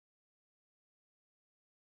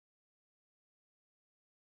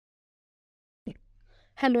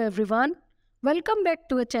Hello everyone. Welcome back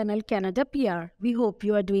to our channel Canada PR. We hope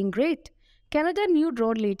you are doing great. Canada new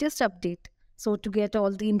draw latest update. So to get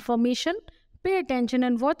all the information, pay attention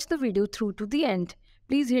and watch the video through to the end.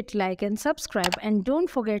 Please hit like and subscribe and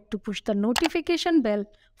don't forget to push the notification bell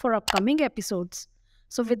for upcoming episodes.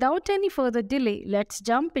 So without any further delay, let's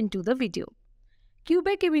jump into the video.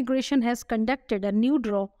 Quebec Immigration has conducted a new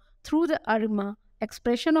draw through the arrima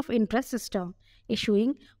expression of interest system,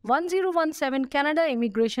 issuing 1017 Canada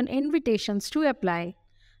immigration invitations to apply.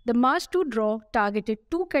 The March 2 draw targeted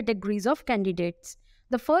two categories of candidates.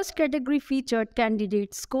 The first category featured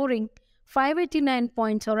candidates scoring 589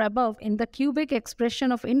 points or above in the Quebec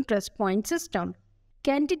expression of interest point system.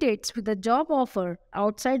 Candidates with a job offer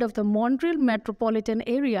outside of the Montreal metropolitan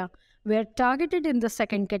area were targeted in the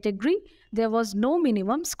second category. There was no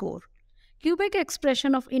minimum score. Quebec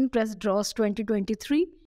Expression of Interest Draws 2023.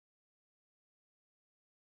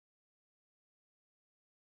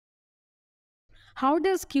 How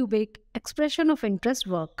does Quebec Expression of Interest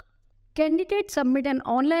work? Candidates submit an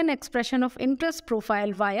online expression of interest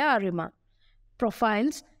profile via arrima.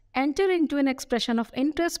 Profiles enter into an expression of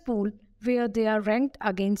interest pool where they are ranked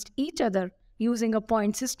against each other using a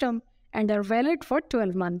point system and are valid for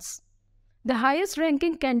 12 months. The highest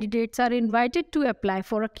ranking candidates are invited to apply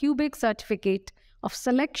for a Quebec certificate of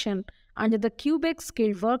selection under the Quebec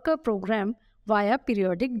Skilled Worker Program via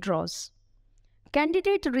periodic draws.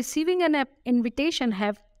 Candidates receiving an invitation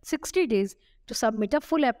have 60 days to submit a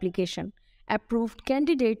full application. Approved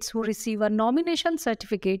candidates who receive a nomination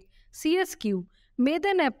certificate CSQ may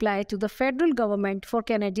then apply to the federal government for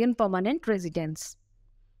Canadian permanent residence.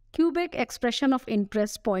 Quebec Expression of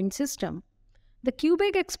Interest Point System. The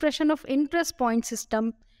Quebec Expression of Interest Point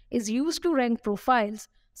System is used to rank profiles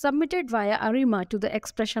submitted via arrima to the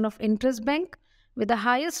Expression of Interest Bank, with the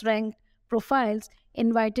highest ranked profiles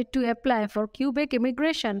invited to apply for Quebec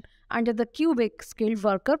immigration under the Quebec Skilled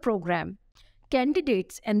Worker Program.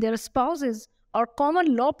 Candidates and their spouses or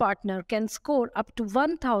common law partner can score up to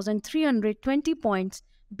 1,320 points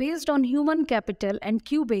based on human capital and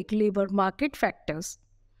Quebec labor market factors.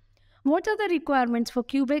 What are the requirements for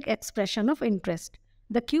Quebec Expression of Interest?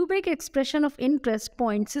 The Quebec Expression of Interest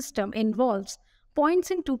point system involves points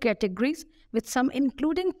in two categories, with some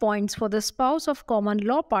including points for the spouse of common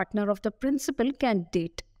law partner of the principal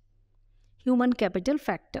candidate. Human capital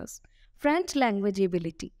factors. French language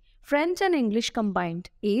ability. French and English combined.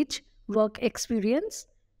 Age, work experience,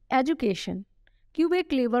 education.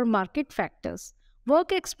 Quebec labor market factors.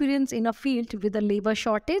 Work experience in a field with a labor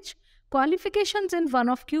shortage. Qualifications in one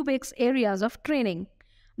of Quebec's areas of training.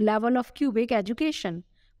 Level of Quebec education.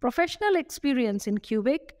 Professional experience in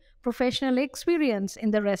Quebec. Professional experience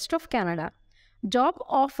in the rest of Canada. Job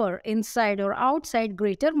offer inside or outside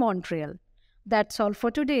Greater Montreal. That's all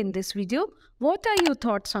for today in this video. What are your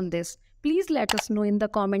thoughts on this? Please let us know in the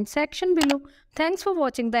comment section below. Thanks for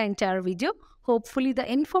watching the entire video. Hopefully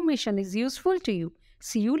the information is useful to you.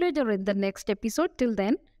 See you later in the next episode. Till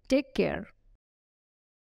then, take care.